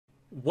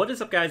What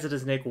is up, guys? It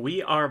is Nick.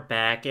 We are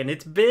back, and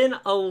it's been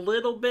a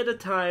little bit of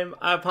time.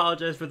 I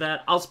apologize for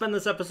that. I'll spend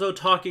this episode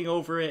talking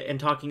over it and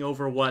talking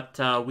over what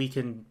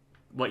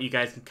what you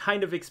guys can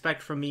kind of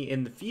expect from me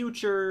in the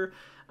future.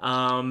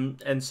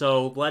 And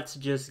so let's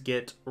just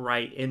get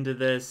right into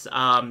this.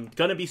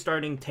 Gonna be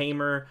starting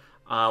Tamer.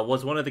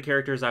 Was one of the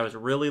characters I was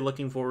really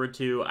looking forward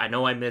to. I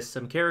know I missed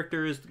some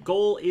characters. The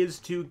goal is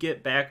to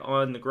get back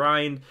on the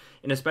grind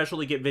and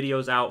especially get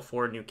videos out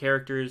for new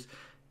characters.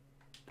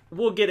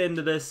 We'll get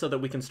into this so that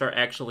we can start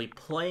actually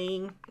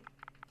playing.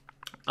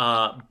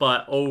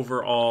 But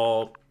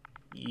overall,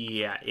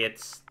 yeah,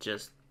 it's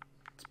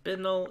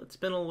been a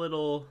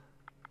little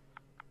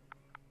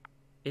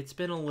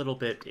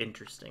bit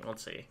interesting.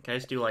 Let's see. Can I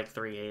just do like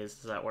 3 A's?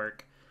 Does that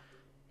work?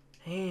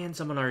 And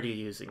someone already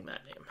using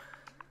that name.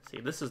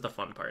 See, this is the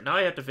fun part. Now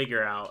I have to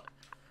figure out.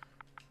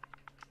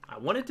 I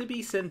want it to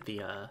be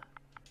Cynthia.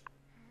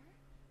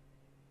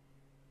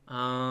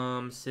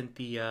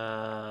 Cynthia.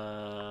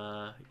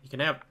 You can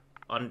have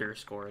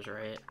underscores,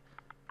 right?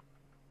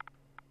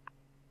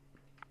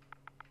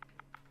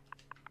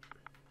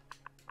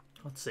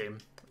 Let's see.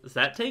 Is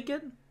that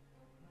taken?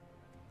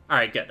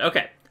 Alright, good.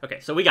 Okay,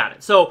 so we got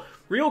it. So,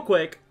 real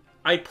quick,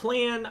 I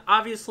plan,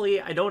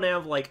 obviously, I don't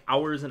have like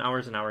hours and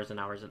hours and hours and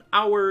hours and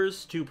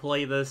hours to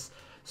play this.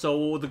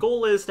 So the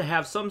goal is to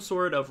have some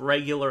sort of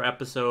regular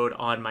episode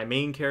on my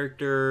main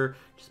character,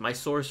 just my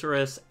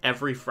sorceress,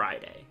 every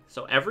Friday.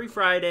 So every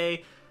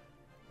Friday,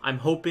 I'm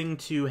hoping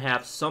to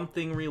have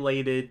something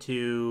related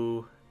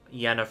to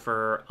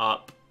Yennefer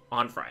up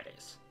on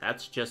Fridays.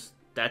 That's just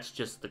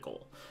the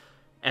goal.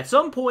 At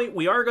some point,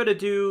 we are going to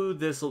do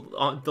this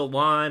on the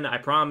lawn. I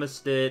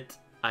promised it.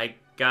 I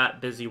got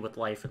busy with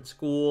life and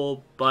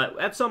school, but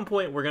at some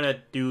point, we're going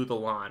to do the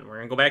lawn. We're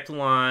going to go back to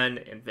lawn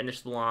and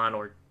finish the lawn,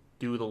 or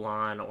do the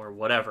lawn, or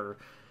whatever.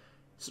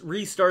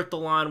 Restart the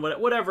lawn,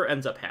 whatever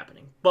ends up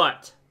happening.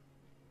 But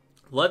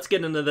let's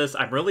get into this.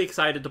 I'm really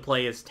excited to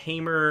play as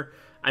Tamer.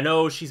 I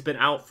know she's been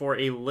out for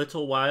a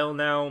little while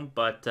now,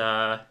 but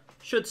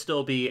should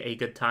still be a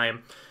good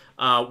time.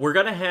 We're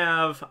gonna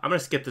have. I'm gonna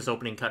skip this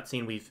opening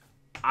cutscene.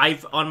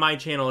 I've on my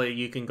channel.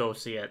 You can go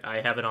see it. I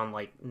have it on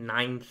like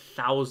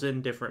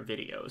 9,000 different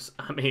videos.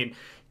 I mean,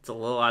 it's a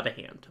little out of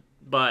hand,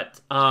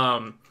 but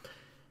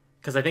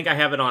because I think I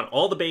have it on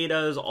all the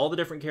betas, all the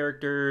different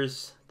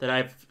characters that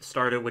I've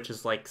started, which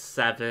is like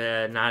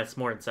 7. Nah, it's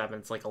more than 7.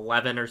 It's like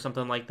 11 or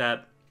something like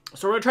that.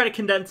 So we're gonna try to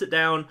condense it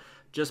down.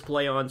 Just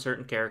play on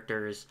certain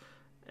characters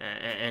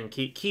and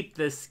keep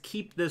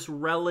this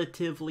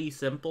relatively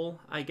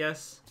simple, I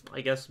guess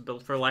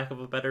for lack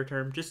of a better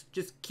term.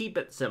 Just keep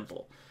it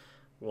simple.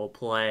 We'll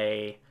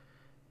play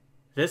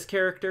this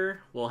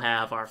character. We'll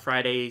have our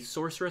Friday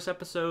Sorceress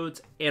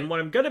episodes, and what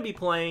I'm going to be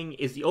playing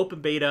is the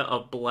open beta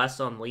of Bless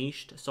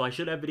Unleashed. So I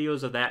should have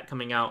videos of that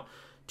coming out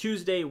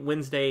Tuesday,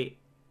 Wednesday,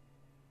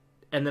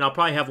 and then I'll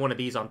probably have one of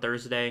these on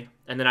Thursday,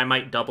 and then I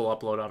might double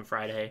upload on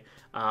Friday.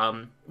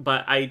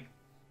 But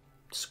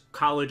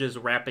college is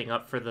wrapping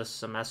up for this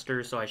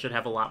semester, so I should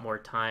have a lot more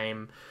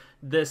time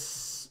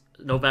this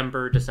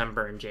November,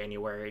 December, and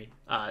January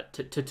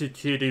to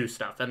do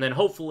stuff. And then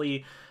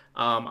hopefully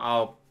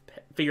I'll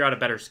figure out a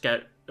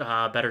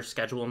better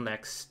schedule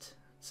next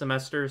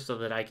semester so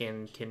that I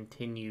can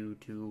continue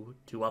to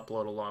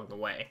upload along the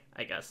way.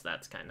 I guess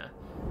that's kind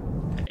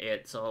of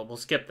it, so we'll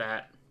skip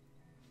that.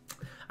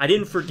 I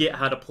didn't forget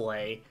how to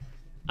play.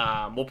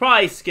 We'll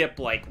probably skip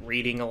like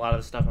reading a lot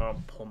of the stuff.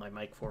 I'll pull my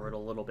mic forward a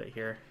little bit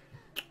here.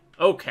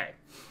 Okay,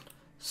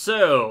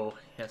 so,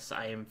 yes,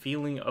 I am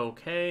feeling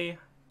okay.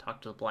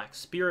 Talked to the Black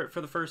Spirit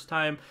for the first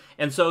time.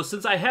 And so,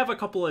 since I have a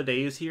couple of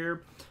days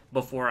here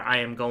before I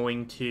am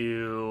going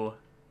to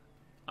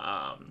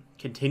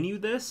continue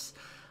this,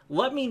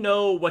 let me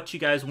know what you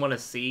guys want to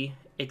see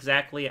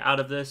exactly out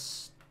of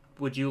this.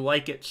 Would you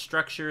like it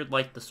structured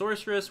like the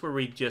Sorceress, where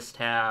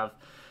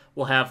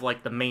we'll have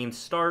like the main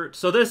start?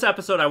 So this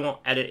episode, I won't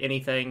edit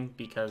anything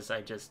because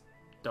I just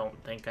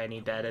don't think I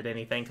need to edit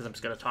anything because I'm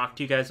just going to talk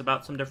to you guys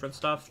about some different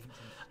stuff.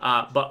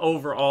 But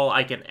overall,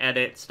 I can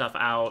edit stuff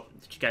out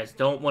that you guys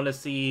don't want to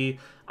see.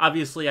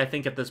 Obviously, I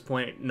think at this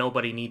point,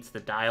 nobody needs the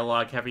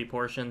dialogue-heavy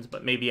portions,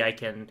 but maybe I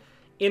can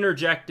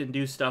interject and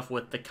do stuff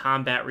with the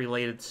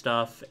combat-related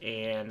stuff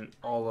and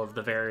all of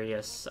the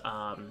various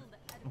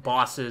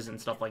bosses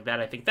and stuff like that.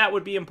 I think that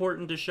would be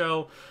important to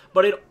show,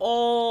 but it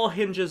all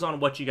hinges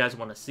on what you guys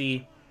want to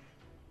see.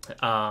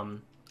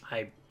 I'm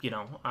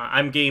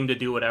game to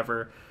do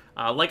whatever.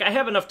 Like, I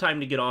have enough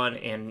time to get on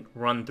and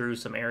run through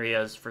some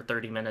areas for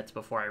 30 minutes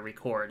before I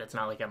record. It's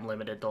not like I'm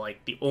limited to,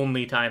 like, the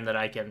only time that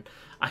I can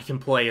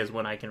play is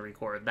when I can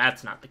record.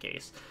 That's not the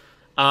case.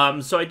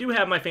 So I do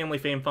have my Family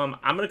Fame Fund.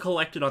 I'm going to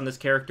collect it on this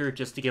character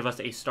just to give us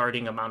a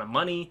starting amount of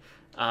money.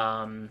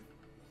 You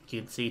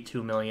can see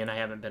 2 million. I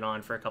haven't been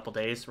on for a couple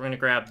days. So we're going to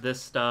grab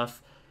this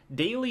stuff.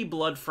 Daily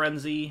Blood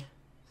Frenzy.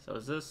 So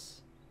is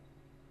this?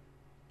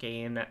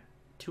 Gain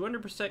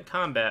 200%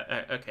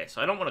 combat. Okay,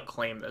 so I don't want to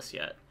claim this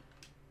yet,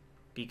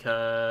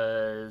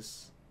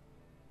 because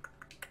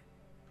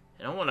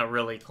I don't want to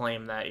really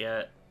claim that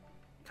yet.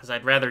 because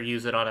I'd rather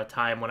use it on a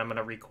time when I'm going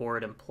to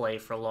record and play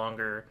for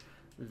longer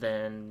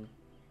than,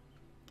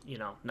 you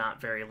know, not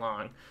very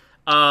long.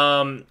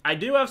 I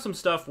do have some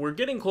stuff. We're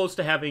getting close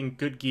to having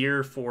good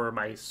gear for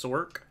my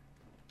Sork.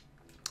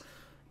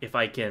 If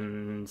I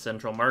can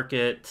central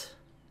market.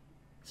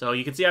 So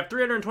you can see I have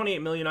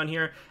 328 million on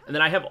here, and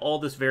then I have all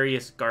this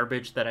various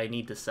garbage that I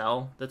need to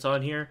sell that's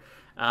on here.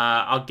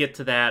 I'll get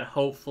to that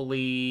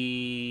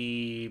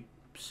hopefully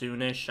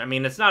soonish. I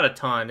mean, it's not a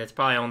ton. It's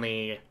probably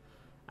only,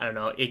 I don't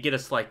know, it get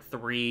us like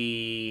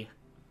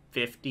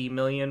 350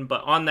 million,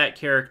 but on that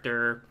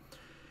character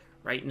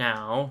right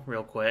now,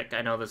 real quick,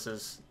 I know this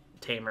is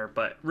Tamer,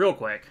 but real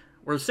quick,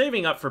 we're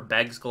saving up for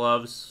Beg's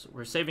gloves.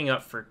 We're saving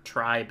up for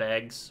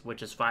Tri-Begs,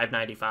 which is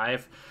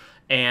 595.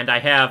 And I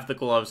have the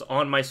gloves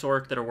on my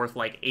Sork that are worth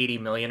like 80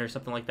 million or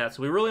something like that.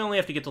 So we really only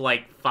have to get to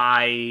like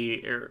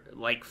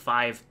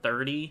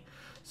 530.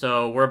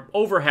 So we're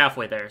over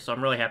halfway there. So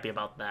I'm really happy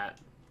about that.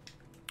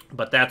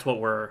 But that's what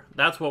we're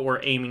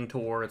aiming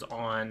towards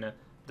on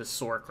the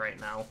Sork right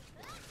now.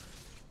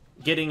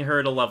 Getting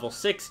her to level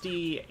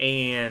 60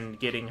 and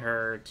getting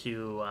her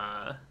to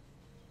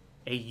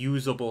a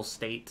usable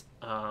state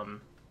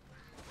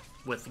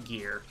with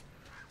gear.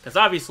 Because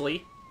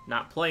obviously,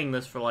 not playing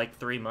this for like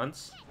 3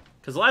 months.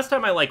 Because the last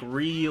time I like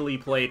really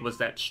played was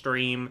that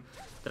stream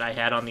that I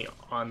had on the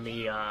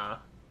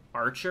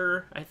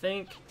Archer, I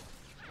think.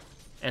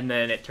 And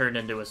then it turned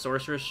into a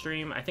Sorceress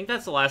stream. I think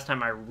that's the last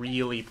time I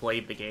really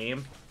played the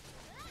game.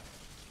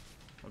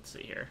 Let's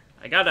see here.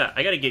 I gotta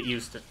get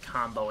used to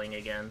comboing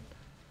again.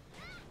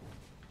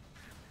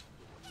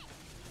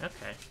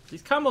 Okay.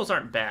 These combos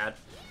aren't bad.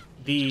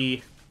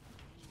 Is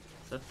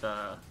that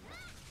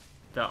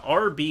the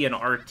RB and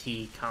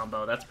RT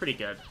combo, that's pretty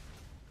good.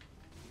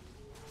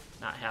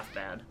 Not half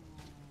bad.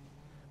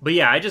 But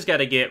yeah, I just got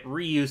to get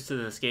reused to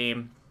this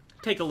game.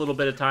 Take a little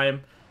bit of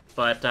time.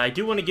 But I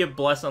do want to give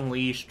Bless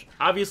Unleashed.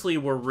 Obviously,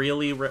 we're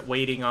really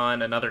waiting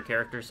on another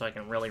character so I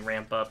can really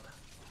ramp up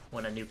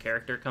when a new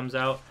character comes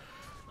out.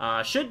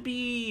 Should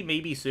be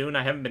maybe soon.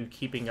 I haven't been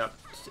keeping up.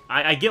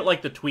 I get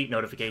like the tweet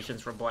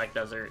notifications from Black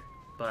Desert,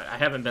 but I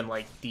haven't been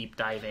like deep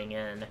diving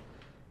in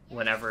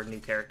whenever new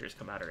characters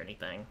come out or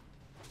anything.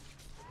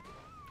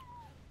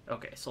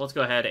 Okay, so let's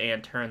go ahead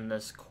and turn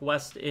this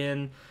quest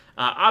in.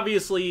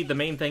 Obviously, the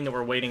main thing that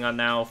we're waiting on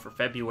now for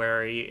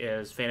February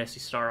is Phantasy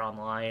Star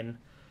Online.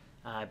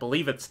 I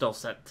believe it's still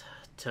set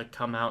to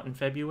come out in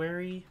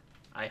February,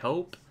 I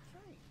hope.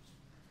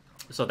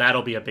 So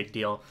that'll be a big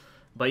deal.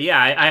 But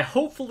yeah, I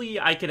hopefully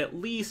I can at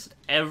least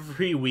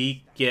every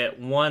week get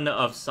one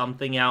of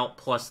something out,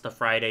 plus the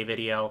Friday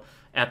video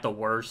at the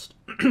worst.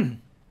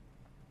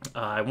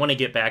 I want to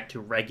get back to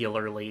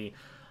regularly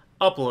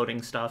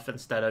uploading stuff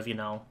instead of, you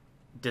know,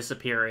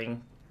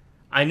 disappearing.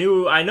 I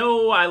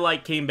know I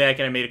like came back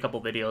and I made a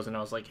couple videos and I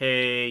was like,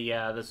 hey,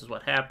 yeah, this is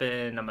what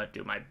happened. I'm gonna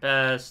do my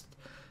best,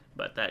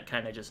 but that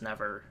kind of just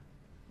never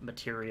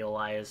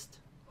materialized,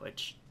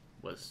 which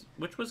was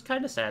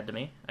kind of sad to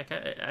me.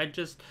 I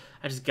just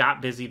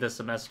got busy this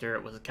semester.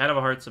 It was kind of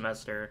a hard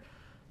semester.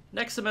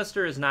 Next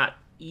semester is not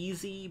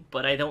easy,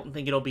 but I don't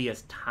think it'll be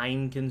as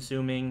time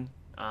consuming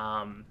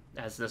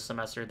as this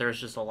semester.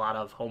 There's just a lot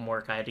of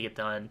homework I had to get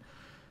done.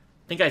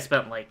 I think I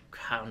spent like,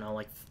 I don't know,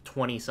 like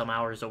 20 some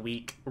hours a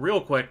week. Real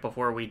quick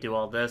before we do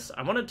all this,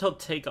 I wanted to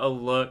take a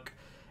look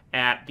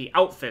at the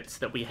outfits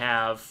that we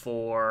have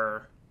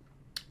for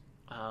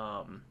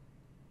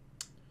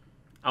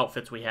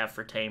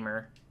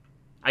Tamer.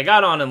 I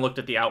got on and looked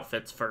at the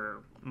outfits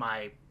for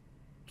my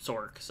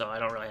Sork, so I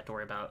don't really have to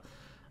worry about it.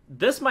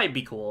 This might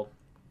be cool.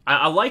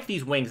 I like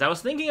these wings. I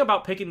was thinking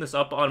about picking this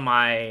up on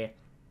my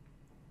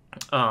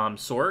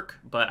Sork,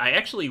 but I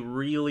actually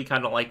really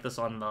kind of like this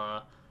on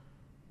the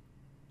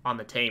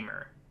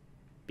Tamer.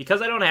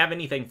 Because I don't have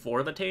anything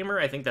for the Tamer,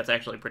 I think that's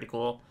actually pretty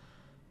cool.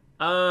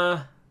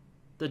 The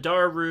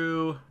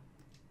Daru,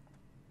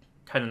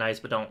 kind of nice,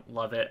 but don't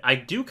love it. I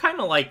do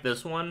kind of like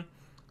this one.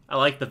 I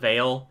like the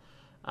veil,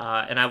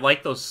 and I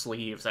like those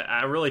sleeves.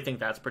 I really think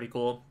that's pretty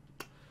cool.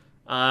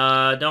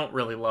 Don't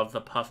really love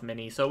the Puff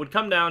Mini, so it would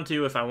come down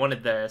to if I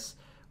wanted this,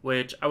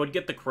 which I would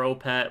get the Crow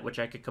Pet, which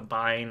I could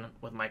combine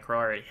with my Crow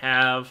I already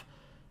have.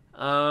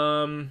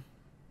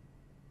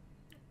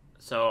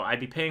 So I'd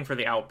be paying for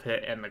the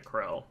outfit and the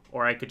Crow,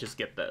 or I could just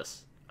get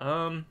this.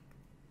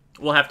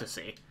 We'll have to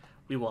see.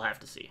 We will have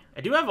to see.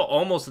 I do have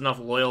almost enough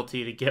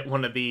loyalty to get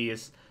one of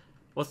these.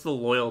 What's the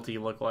loyalty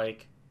look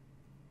like?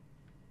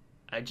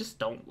 I just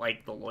don't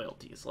like the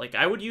loyalties. Like,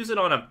 I would use it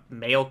on a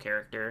male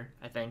character,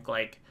 I think.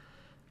 Like,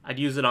 I'd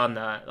use it on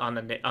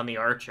the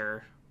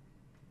Archer.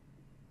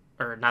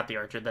 Or not the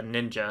Archer, the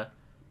Ninja.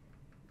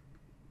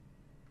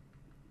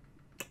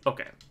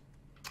 Okay.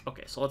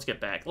 Okay, so let's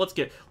get back. Let's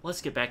get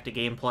back to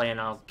gameplay,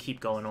 and I'll keep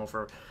going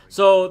over.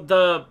 So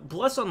the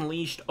Bless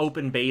Unleashed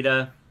open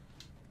beta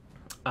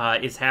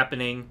is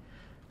happening.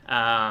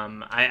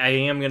 I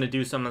am gonna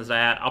do some of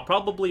that. I'll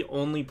probably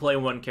only play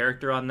one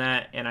character on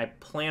that, and I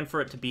plan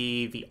for it to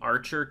be the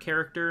Archer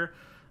character.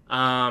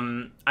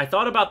 I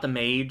thought about the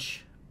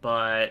Mage,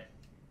 but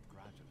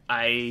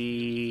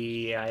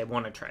I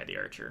want to try the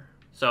Archer.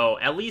 So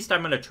at least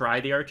I'm going to try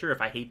the archer.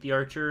 If I hate the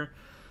archer,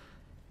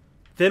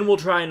 then we'll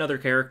try another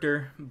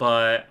character.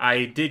 But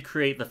I did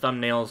create the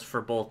thumbnails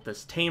for both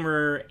this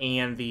Tamer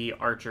and the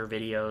archer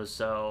videos,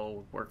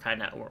 so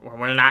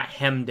we're not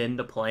hemmed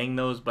into playing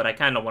those. But I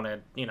kind of want to,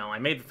 you know, I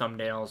made the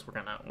thumbnails.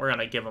 We're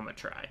gonna give them a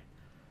try.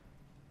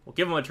 We'll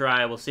give them a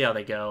try. We'll see how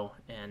they go,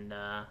 and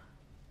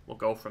we'll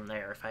go from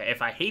there.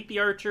 If I hate the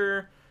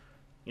archer,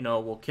 you know,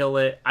 we'll kill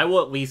it. I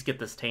will at least get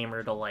this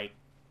Tamer to, like,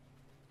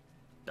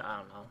 I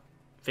don't know,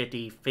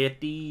 50,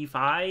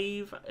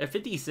 55?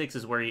 56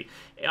 is where he...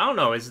 I don't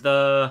know, is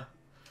the...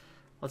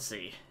 Let's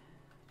see.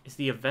 Is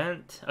the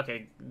event...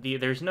 Okay,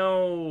 there's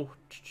no...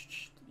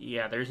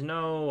 Yeah, there's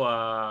no...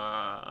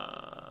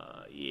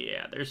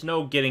 Yeah, there's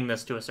no getting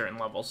this to a certain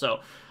level.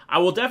 So, I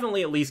will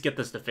definitely at least get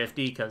this to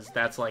 50, because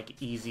that's,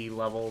 like, easy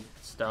level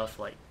stuff.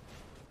 Like,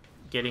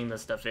 getting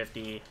this to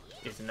 50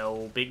 is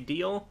no big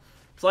deal.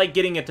 It's like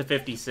getting it to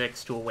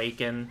 56 to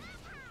awaken.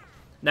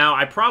 Now,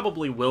 I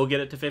probably will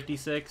get it to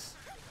 56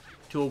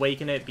 to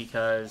awaken it,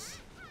 because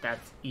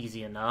that's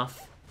easy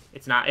enough.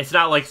 It's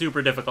not like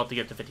super difficult to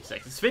get to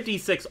 56. It's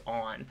 56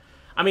 on.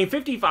 I mean,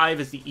 55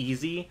 is the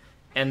easy,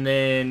 and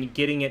then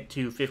getting it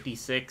to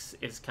 56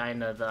 is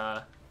kind of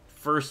the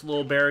first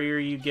little barrier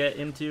you get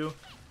into,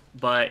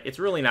 but it's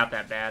really not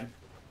that bad.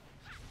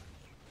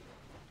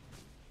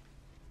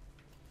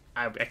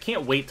 I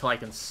can't wait till I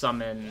can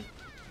summon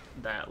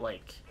that,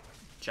 like,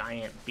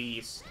 giant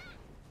beast.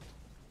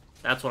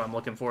 That's what I'm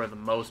looking for the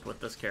most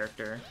with this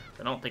character.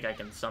 I don't think I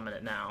can summon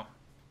it now.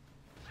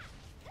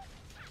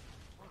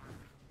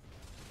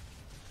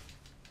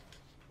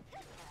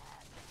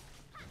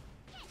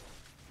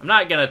 I'm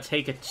not going to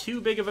take too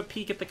big of a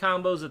peek at the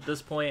combos at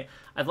this point.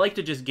 I'd like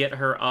to just get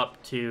her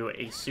up to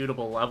a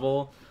suitable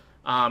level.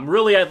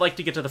 Really, I'd like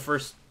to get to the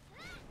first...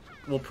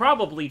 We'll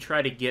probably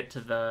try to get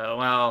to the...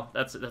 Well,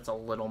 that's a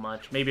little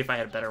much. Maybe if I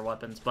had better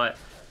weapons, but...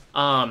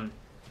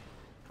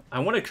 I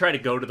want to try to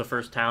go to the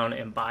first town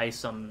and buy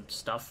some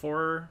stuff for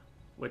her,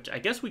 which I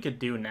guess we could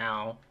do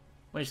now.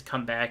 Let's just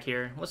come back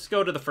here. Let's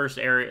go to the first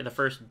area, the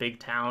first big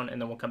town,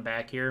 and then we'll come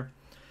back here.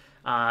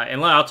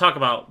 And I'll talk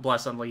about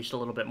Bless Unleashed a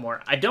little bit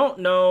more. I don't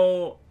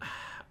know.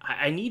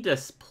 I need to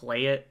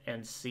play it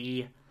and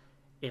see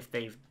if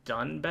they've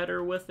done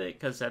better with it,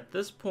 because at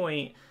this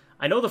point,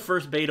 I know the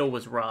first beta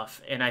was rough,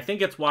 and I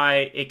think it's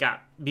why it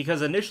got...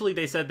 Because initially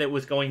they said that it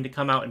was going to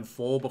come out in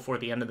full before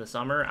the end of the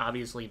summer.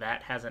 Obviously,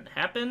 that hasn't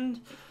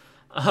happened.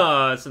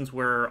 Since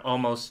we're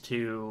almost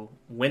to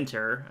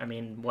winter. I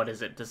mean, what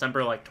is it?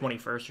 December, like,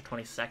 21st or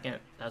 22nd?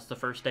 That's the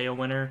first day of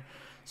winter.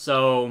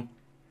 So,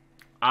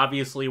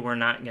 obviously, we're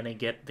not going to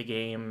get the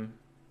game...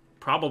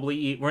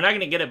 Probably... We're not going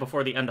to get it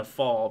before the end of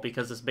fall,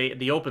 because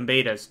the open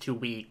beta is 2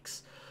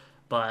 weeks.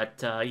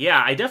 But,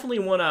 yeah, I definitely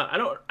want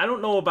to... I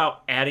don't know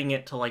about adding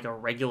it to, like, a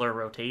regular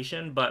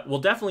rotation, but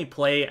we'll definitely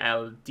play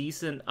a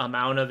decent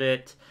amount of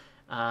it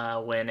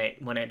when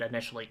it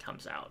initially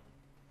comes out.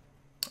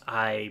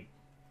 I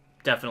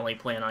definitely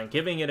plan on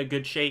giving it a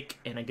good shake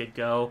and a good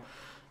go.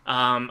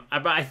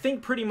 I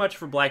think pretty much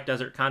for Black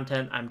Desert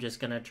content, I'm just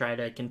going to try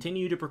to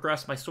continue to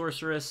progress my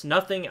Sorceress.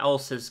 Nothing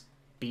else has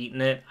beaten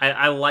it.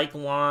 I like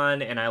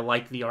Lon, and I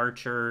like the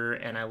Archer,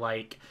 and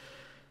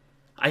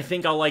I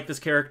think I'll like this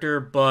character,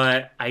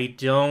 but I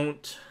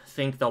don't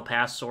think they'll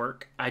pass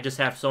Sork. I just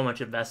have so much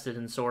invested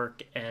in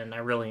Sork, and I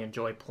really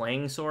enjoy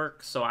playing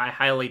Sork, so I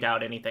highly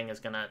doubt anything is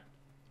going to,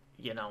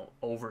 you know,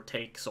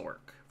 overtake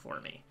Sork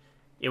for me.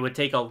 It would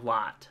take a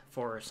lot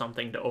for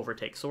something to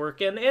overtake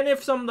Sork, and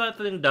if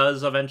something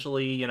does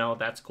eventually, you know,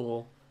 that's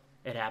cool.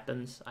 It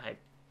happens. I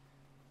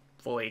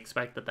fully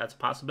expect that that's a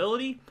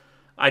possibility.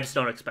 I just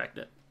don't expect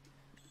it.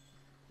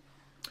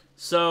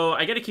 So,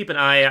 I gotta keep an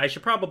eye. I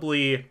should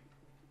probably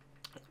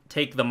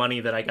take the money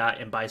that I got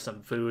and buy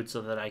some food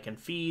so that I can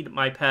feed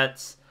my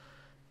pets,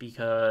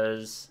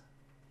 because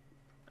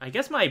I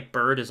guess my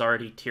bird is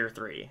already tier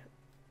 3.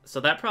 So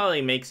that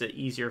probably makes it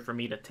easier for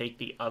me to take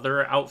the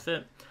other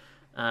outfit.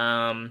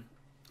 I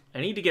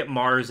need to get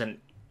Mars and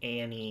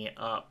Annie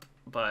up,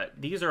 but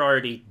these are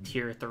already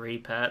tier 3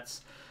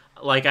 pets.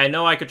 Like, I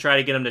know I could try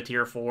to get them to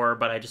tier 4,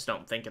 but I just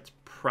don't think it's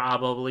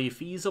probably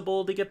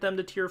feasible to get them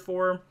to tier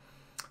 4.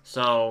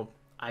 So,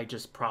 I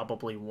just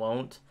probably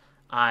won't.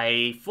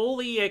 I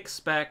fully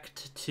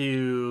expect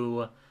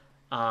to,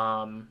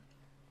 get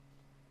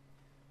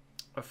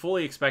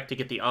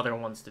the other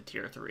ones to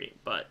tier 3,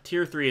 but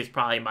tier 3 is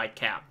probably my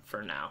cap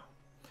for now.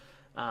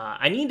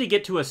 I need to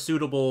get to a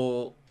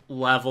suitable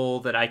level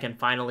that I can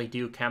finally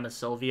do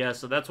Camasylvia,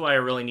 so that's why I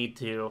really need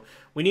to...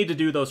 We need to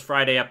do those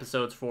Friday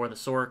episodes for the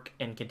Sork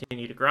and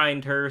continue to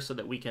grind her so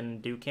that we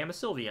can do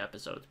Camasylvia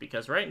episodes,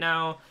 because right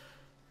now,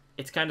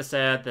 it's kind of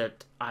sad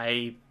that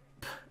I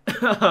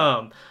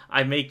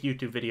make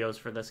YouTube videos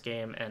for this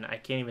game, and I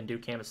can't even do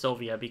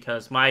Camasylvia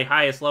because my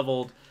highest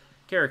leveled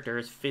character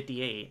is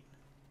 58.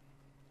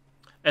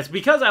 It's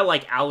because I,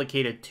 like,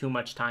 allocated too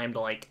much time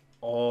to, like,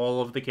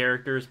 all of the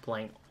characters,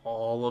 playing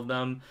all of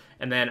them,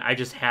 and then I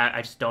just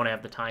don't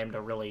have the time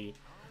to really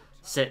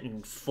sit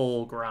in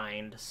full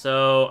grind.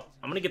 So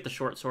I'm gonna get the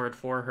short sword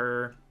for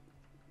her.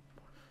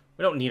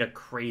 We don't need a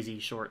crazy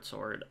short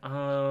sword.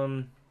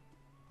 I'm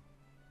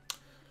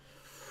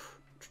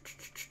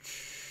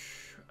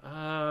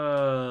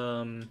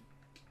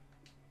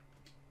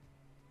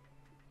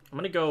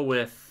gonna go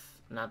with,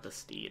 not the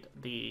Steed,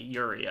 the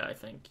Uria, I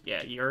think.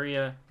 Yeah,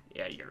 Uria.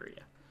 Yeah, Uria.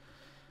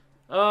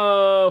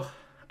 Oh,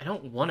 I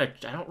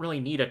don't really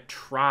need a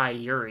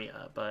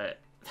Uria, but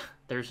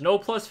there's no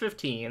plus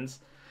 15s,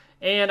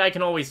 and I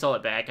can always sell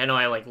it back. I know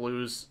I, like,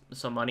 lose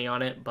some money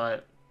on it,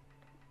 but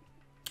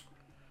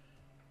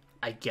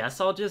I guess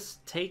I'll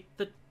just take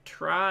the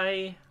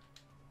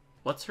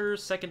What's her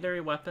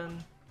secondary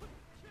weapon?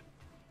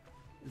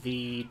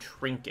 The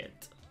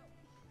Trinket.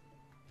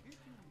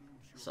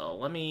 So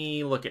let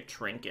me look at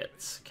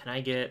trinkets. Can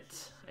I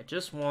get... I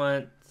just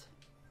want...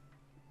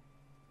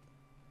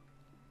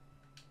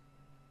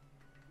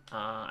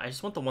 I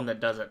just want the one that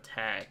does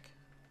attack.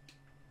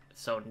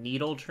 So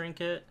needle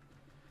trinket.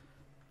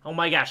 Oh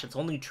my gosh, it's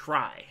only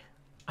try.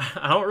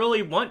 I don't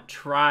really want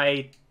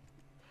try.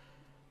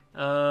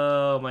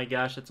 Oh my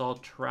gosh, it's all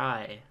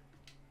try.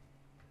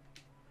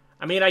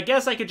 I mean, I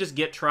guess I could just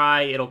get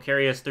try. It'll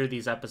carry us through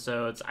these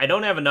episodes. I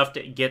don't have enough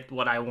to get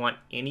what I want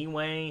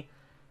anyway.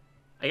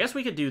 I guess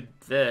we could do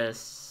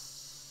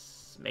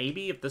this.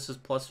 Maybe, if this is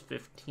plus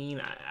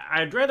 15.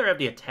 I'd rather have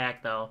the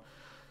attack, though.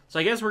 So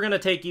I guess we're going to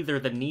take either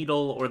the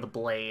needle or the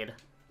blade.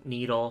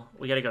 Needle.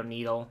 We got to go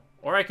needle.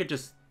 Or I could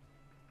just...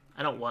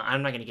 I'm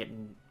not going to get...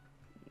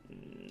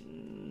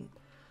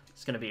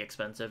 It's going to be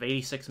expensive.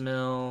 86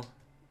 mil.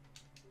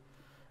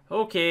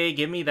 Okay,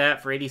 give me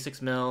that for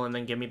 86 mil, and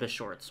then give me the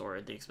short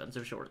sword, the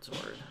expensive short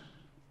sword.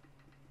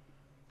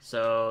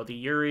 So,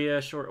 the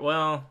Uria short...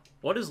 Well,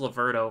 what does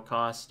Laverto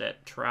cost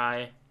at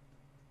try?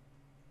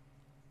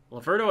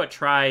 Laverto at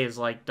try is,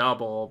 like,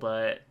 double,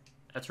 but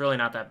that's really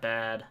not that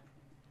bad.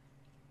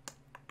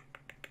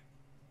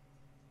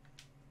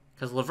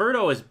 Because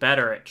Laverto is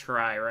better at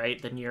try,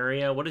 right, than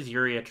Uria? What does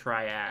Uria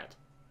try at?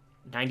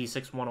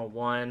 96,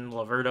 101.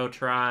 Laverto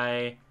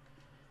try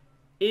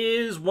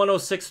is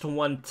 106 to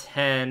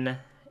 110.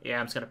 Yeah,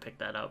 I'm just going to pick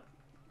that up.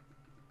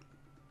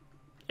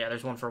 Yeah,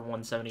 there's one for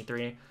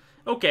 173.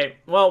 Okay,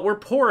 well, we're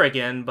poor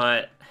again,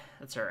 but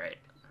that's alright.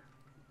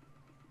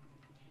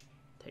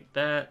 Take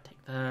that,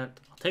 take that.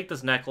 I'll take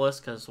this necklace,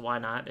 because why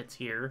not? It's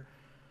here.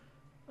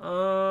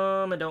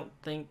 I don't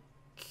think...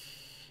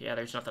 Yeah,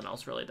 there's nothing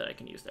else really that I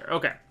can use there.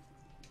 Okay.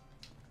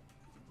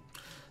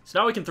 So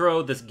now we can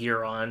throw this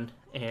gear on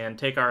and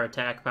take our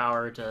attack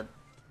power to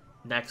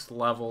next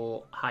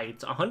level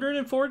heights.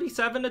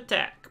 147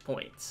 attack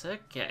points.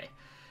 Okay.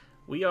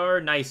 We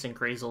are nice and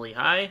crazily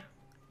high.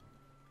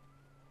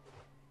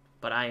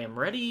 But I am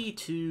ready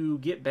to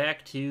get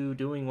back to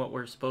doing what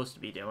we're supposed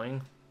to be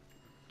doing,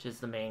 which is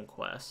the main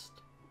quest.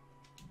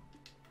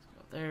 Let's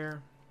go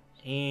there.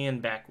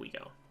 And back we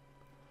go.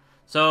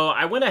 So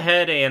I went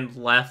ahead and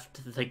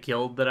left the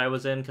guild that I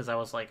was in because I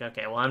was like,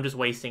 okay, well, I'm just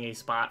wasting a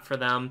spot for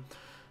them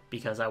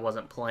because I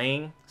wasn't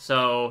playing.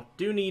 So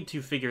do need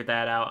to figure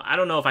that out. I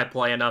don't know if I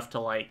play enough to,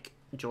 like,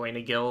 join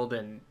a guild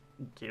and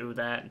do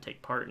that and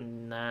take part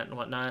in that and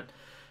whatnot.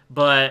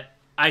 But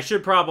I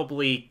should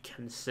probably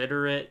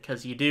consider it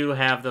because you do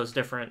have those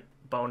different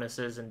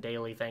bonuses and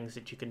daily things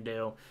that you can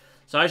do.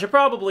 So I should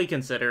probably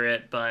consider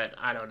it, but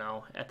I don't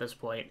know at this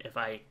point if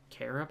I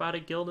care about a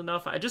guild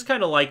enough. I just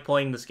kind of like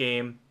playing this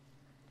game.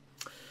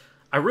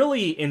 I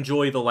really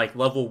enjoy the, like,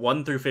 level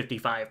 1 through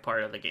 55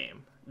 part of the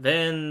game.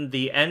 Then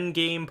the end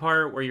game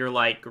part where you're,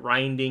 like,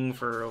 grinding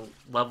for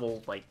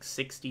level, like,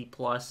 60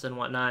 plus and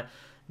whatnot,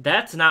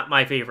 that's not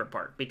my favorite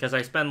part because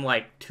I spend,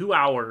 like, 2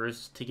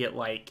 hours to get,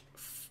 like,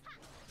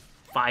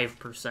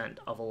 5%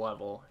 of a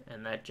level,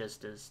 and that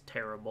just is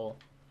terrible.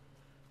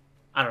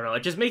 I don't know,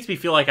 it just makes me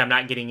feel like I'm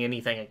not getting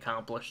anything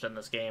accomplished in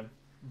this game.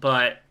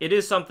 But it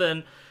is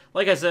something,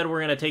 like I said, we're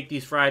going to take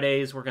these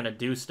Fridays, we're going to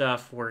do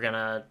stuff, we're going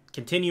to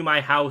continue my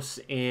house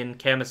in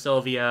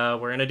Camisylvia,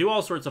 we're going to do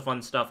all sorts of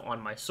fun stuff on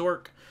my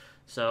Sork,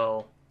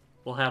 so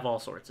we'll have all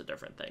sorts of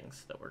different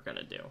things that we're going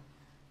to do.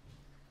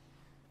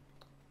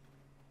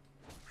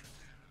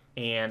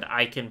 And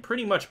I can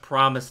pretty much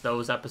promise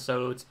those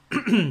episodes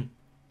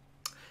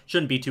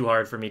shouldn't be too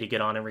hard for me to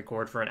get on and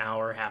record for an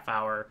hour, half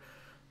hour,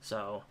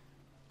 so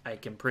I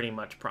can pretty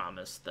much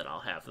promise that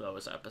I'll have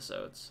those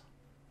episodes.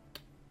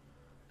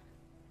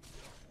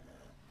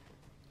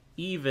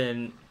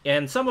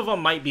 And some of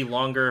them might be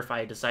longer if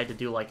I decide to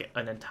do, like,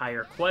 an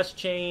entire quest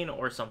chain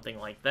or something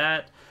like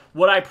that.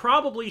 What I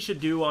probably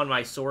should do on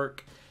my Sork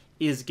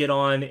is get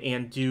on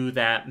and do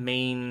that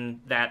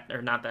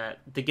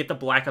to get the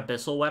Black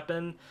Abyssal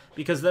weapon,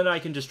 because then I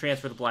can just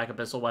transfer the Black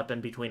Abyssal weapon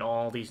between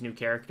all these new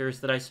characters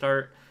that I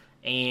start,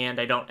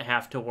 and I don't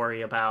have to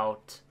worry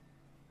about,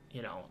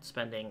 you know,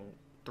 spending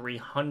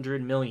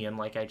 300 million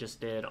like I just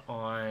did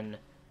on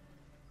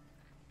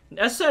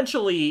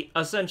essentially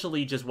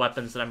just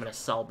weapons that I'm going to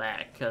sell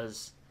back,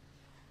 because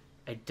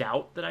I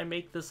doubt that I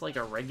make this, like,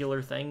 a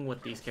regular thing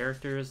with these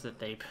characters,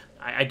 that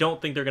I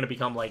don't think they're going to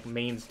become, like,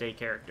 mainstay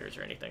characters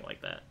or anything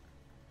like that.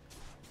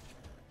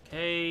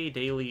 Okay,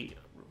 daily,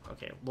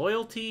 okay,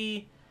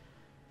 loyalty,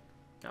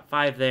 Got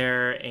 5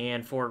 there,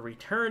 and for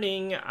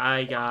returning,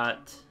 I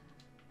got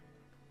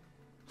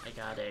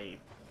a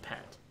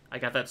pet. I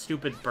got that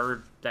stupid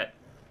bird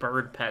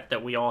pet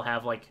that we all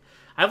have. Like,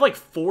 I have like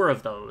 4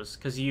 of those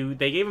because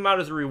they gave them out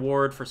as a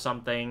reward for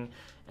something,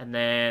 and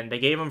then they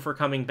gave them for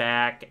coming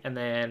back, and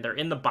then they're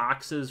in the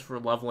boxes for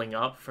leveling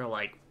up for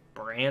like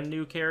brand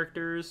new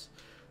characters.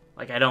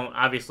 Like, I don't,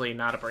 obviously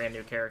not a brand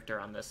new character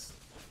on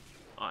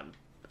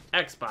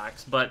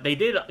Xbox, but they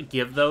did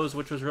give those,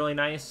 which was really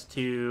nice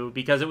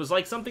because it was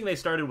like something they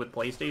started with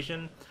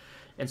PlayStation,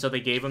 and so they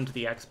gave them to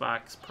the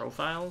Xbox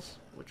profiles,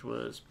 which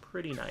was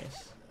pretty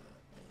nice.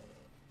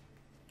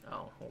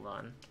 Oh, hold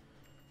on.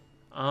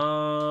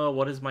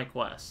 What is my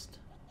quest?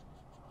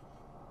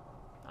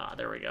 Ah,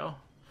 there we go.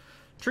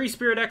 Tree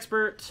Spirit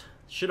Expert.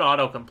 Should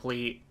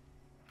autocomplete.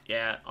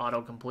 Yeah,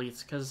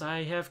 auto-completes, because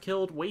I have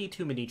killed way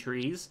too many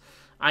trees.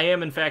 I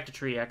am, in fact, a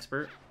tree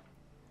expert.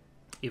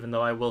 Even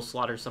though I will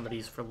slaughter some of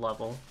these for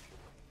level.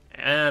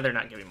 They're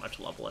not giving much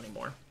level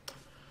anymore.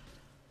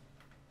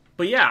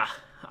 But yeah,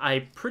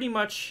 I pretty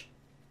much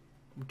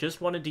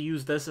just wanted to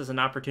use this as an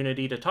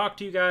opportunity to talk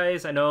to you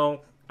guys. I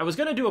know I was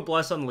going to do a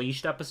Bless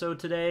Unleashed episode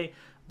today,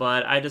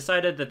 but I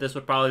decided that this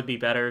would probably be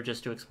better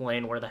just to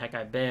explain where the heck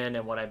I've been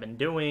and what I've been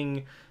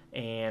doing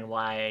and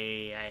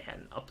why I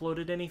hadn't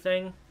uploaded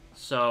anything.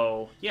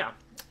 So yeah,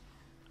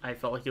 I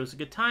felt like it was a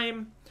good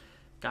time.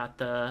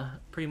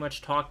 Pretty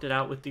much talked it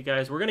out with you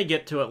guys. We're going to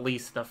get to at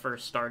least the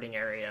first starting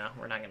area.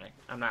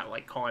 I'm not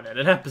like calling it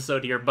an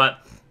episode here,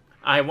 but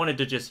I wanted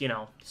to just,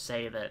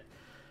 say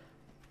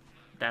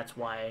that's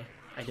why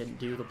I didn't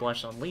do the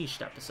Bless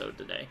Unleashed episode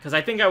today. Because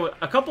I think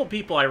a couple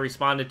people I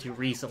responded to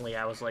recently,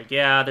 I was like,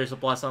 yeah, there's a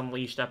Bless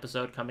Unleashed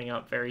episode coming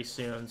up very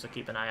soon, so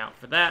keep an eye out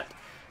for that.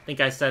 I think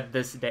I said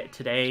this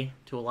today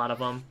to a lot of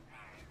them.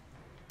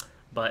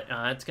 But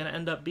it's going to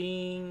end up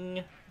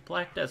being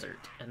Black Desert,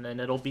 and then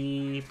it'll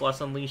be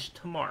Bless Unleashed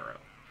tomorrow.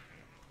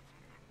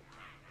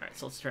 Alright,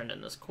 so let's turn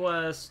in this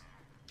quest.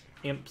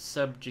 Imp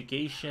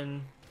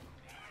Subjugation.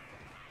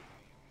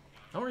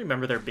 I don't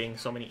remember there being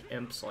so many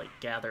imps, like,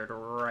 gathered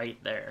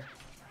right there.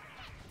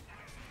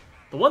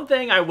 The one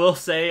thing I will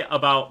say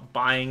about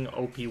buying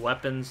OP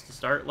weapons to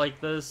start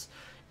like this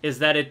is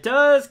that it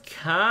does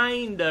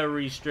kinda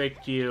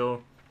restrict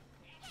you.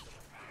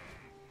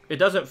 It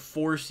doesn't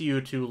force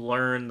you to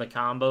learn the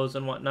combos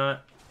and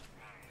whatnot,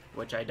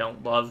 which I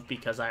don't love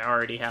because I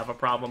already have a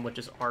problem with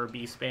just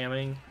RB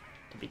spamming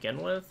to begin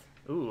with.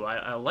 Ooh,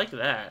 I like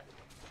that.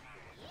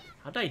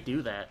 How did I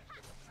do that?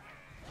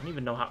 I don't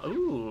even know how.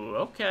 Ooh,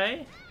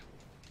 okay.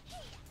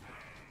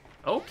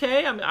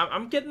 Okay,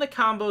 I'm getting the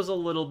combos a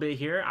little bit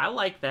here. I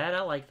like that.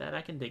 I like that.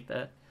 I can dig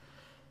that.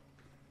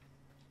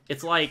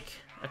 It's like,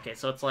 okay,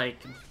 so it's like,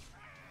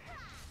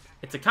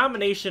 it's a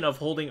combination of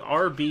holding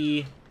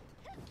RB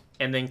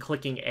and then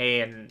clicking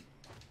A, and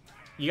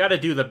you got to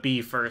do the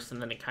B first,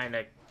 and then it kind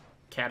of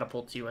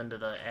catapults you into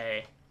the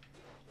A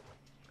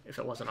if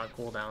it wasn't on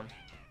cooldown.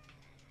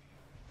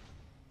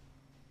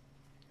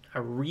 I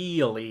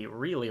really,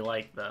 really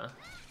like the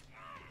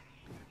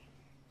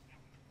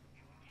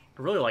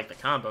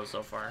combos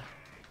so far.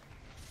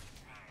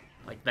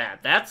 Like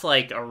that. That's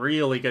like a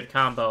really good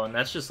combo, and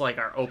that's just like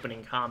our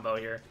opening combo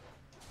here.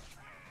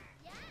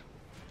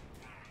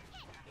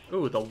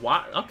 Ooh, the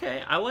Y.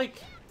 Okay, I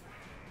like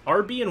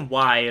RB and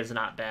Y is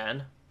not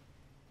bad.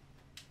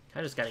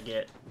 I just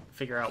gotta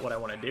figure out what I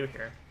want to do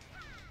here.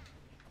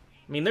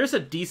 I mean, there's a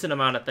decent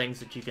amount of things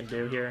that you can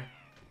do here.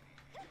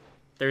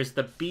 There's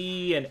the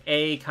B and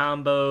A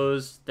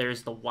combos.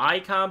 There's the Y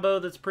combo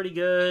that's pretty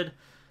good.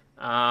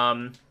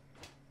 I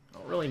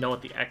don't really know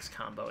what the X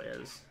combo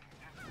is.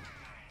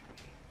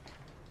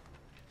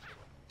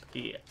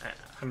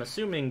 I'm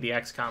assuming the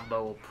X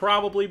combo will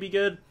probably be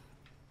good.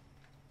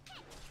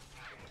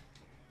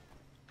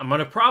 I'm going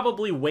to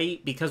probably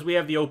wait, because we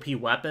have the OP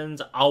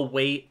weapons, I'll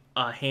wait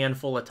a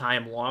handful of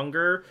time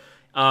longer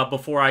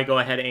before I go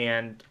ahead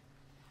and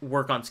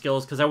work on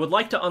skills, because I would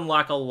like to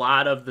unlock a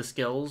lot of the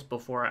skills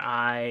before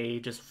I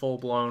just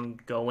full-blown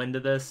go into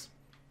this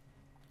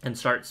and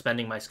start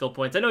spending my skill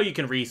points. I know you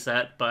can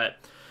reset, but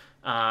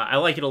I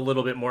like it a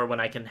little bit more when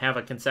I can have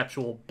a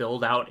conceptual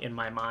build-out in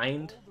my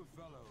mind.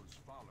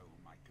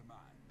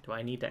 Do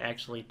I need to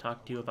actually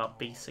talk to you about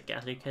basic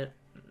etiquette?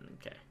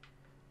 Okay.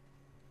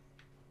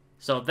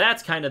 So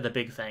that's kind of the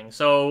big thing.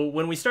 So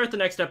when we start the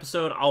next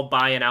episode, I'll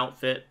buy an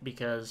outfit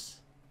because,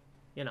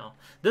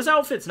 this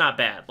outfit's not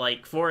bad.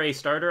 Like, for a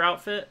starter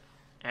outfit,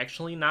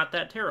 actually not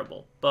that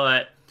terrible.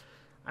 But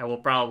I will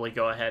probably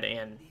go ahead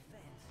and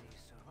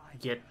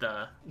get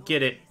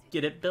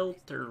it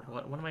built, or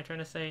what am I trying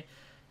to say?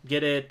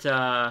 Get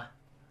the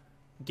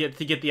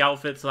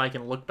outfit so I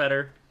can look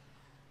better.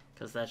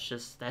 Because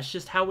that's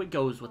just how it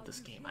goes with this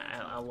game.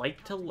 I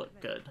like to look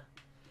good.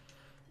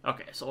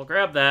 Okay, so we'll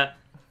grab that.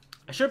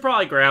 I should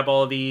probably grab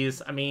all of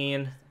these. I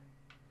mean,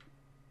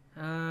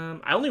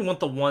 I only want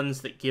the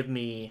ones that give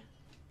me...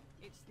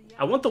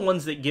 I want the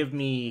ones that give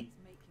me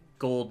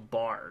gold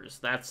bars.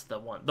 That's the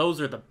one.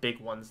 Those are the big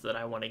ones that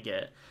I want to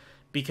get.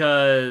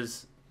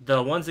 Because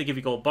the ones that give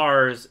you gold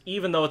bars,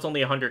 even though it's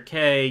only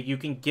 100k, you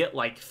can get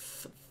like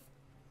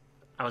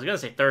I was going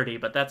to say 30,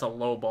 but that's a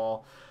low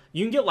ball.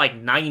 You can get like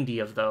 90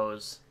 of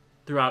those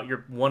throughout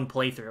your one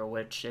playthrough,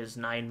 which is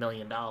 $9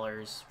 million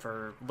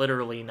for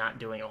literally not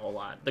doing a whole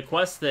lot. The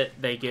quests that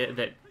they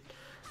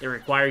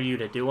require you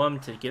to do them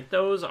to get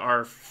those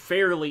are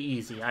fairly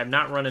easy. I've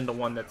not run into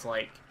one that's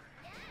like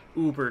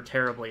uber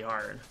terribly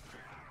hard.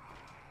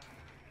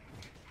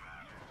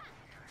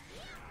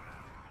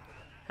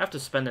 I have to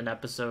spend an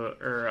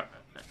episode, or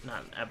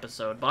not an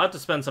episode, but I'll have to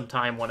spend some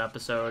time one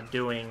episode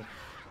going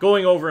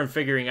over and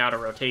figuring out a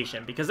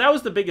rotation, because that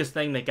was the biggest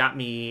thing that got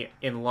me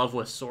in love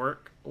with Sork,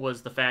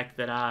 was the fact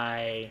that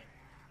I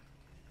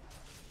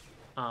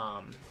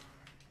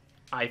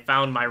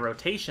found my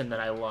rotation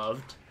that I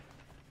loved,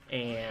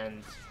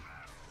 and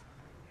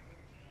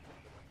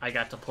I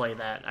got to play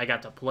that. I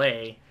got to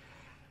play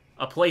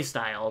a play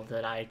style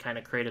that I kind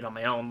of created on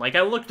my own. Like,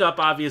 I looked up,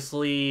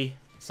 obviously,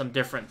 some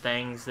different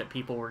things that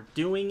people were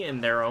doing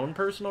in their own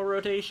personal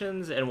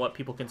rotations and what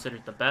people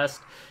considered the best,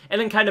 and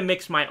then kind of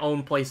mixed my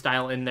own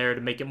playstyle in there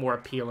to make it more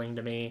appealing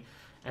to me.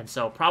 And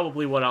so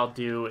probably what I'll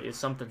do is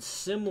something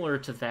similar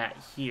to that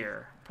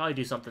here. Probably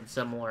do something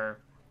similar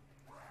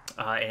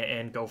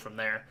and go from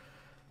there.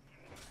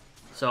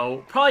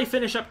 So probably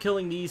finish up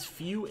killing these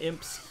few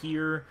imps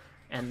here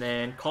and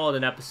then call it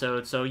an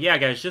episode. So yeah,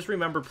 guys, just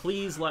remember,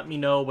 please let me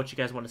know what you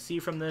guys want to see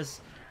from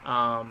this.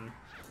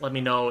 Let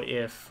me know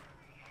if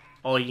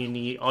all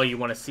you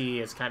want to see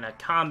is kind of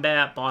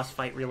combat, boss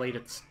fight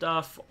related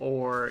stuff,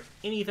 or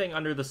anything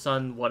under the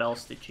sun, what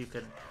else that you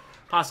could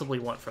possibly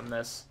want from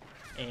this.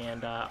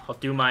 And I'll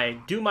do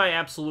my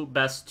absolute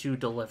best to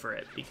deliver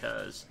it,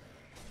 because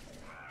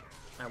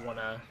I want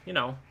to, you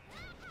know,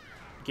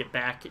 get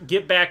back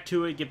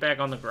to it, get back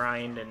on the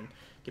grind, and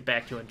get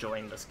back to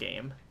enjoying this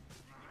game.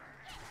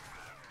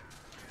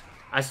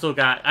 I still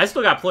got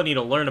plenty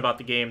to learn about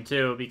the game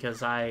too,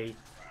 because I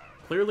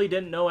clearly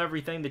didn't know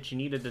everything that you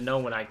needed to know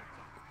when I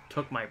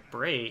took my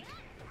break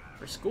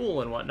for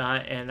school and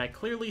whatnot, and I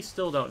clearly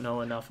still don't know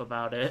enough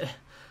about it.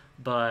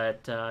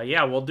 But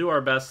yeah, we'll do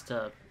our best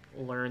to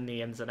learn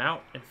the ins and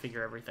outs and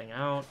figure everything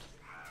out.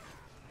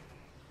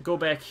 Go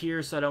back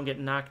here so I don't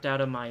get knocked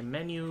out of my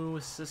menu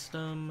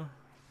system.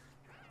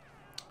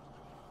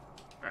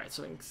 Alright,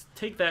 so I can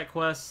take that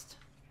quest.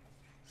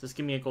 Does this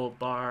give me a gold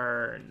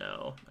bar?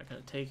 No, not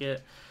gonna take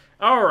it.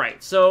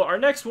 Alright, so our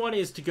next one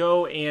is to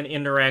go and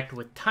interact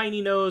with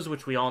Tiny Nose,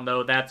 which we all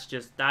know that's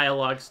just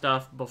dialogue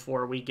stuff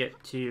before we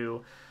get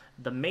to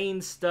the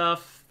main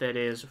stuff that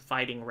is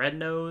fighting Red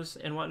Nose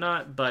and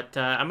whatnot. But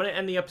I'm going to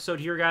end the episode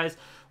here, guys.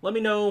 Let me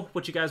know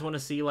what you guys want to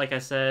see, like I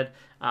said,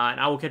 and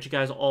I will catch you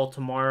guys all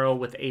tomorrow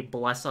with a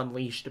Bless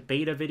Unleashed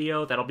beta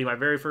video. That'll be my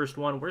very first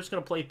one. We're just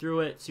going to play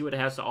through it, see what it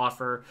has to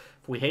offer.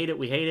 If we hate it,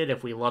 we hate it.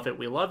 If we love it,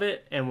 we love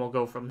it, and we'll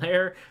go from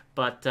there.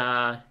 But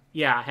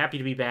yeah, happy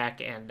to be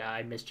back, and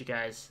I missed you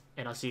guys,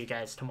 and I'll see you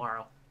guys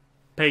tomorrow.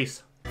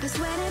 Peace. 'Cause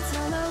when it's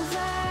all over,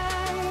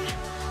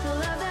 the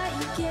love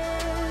that you give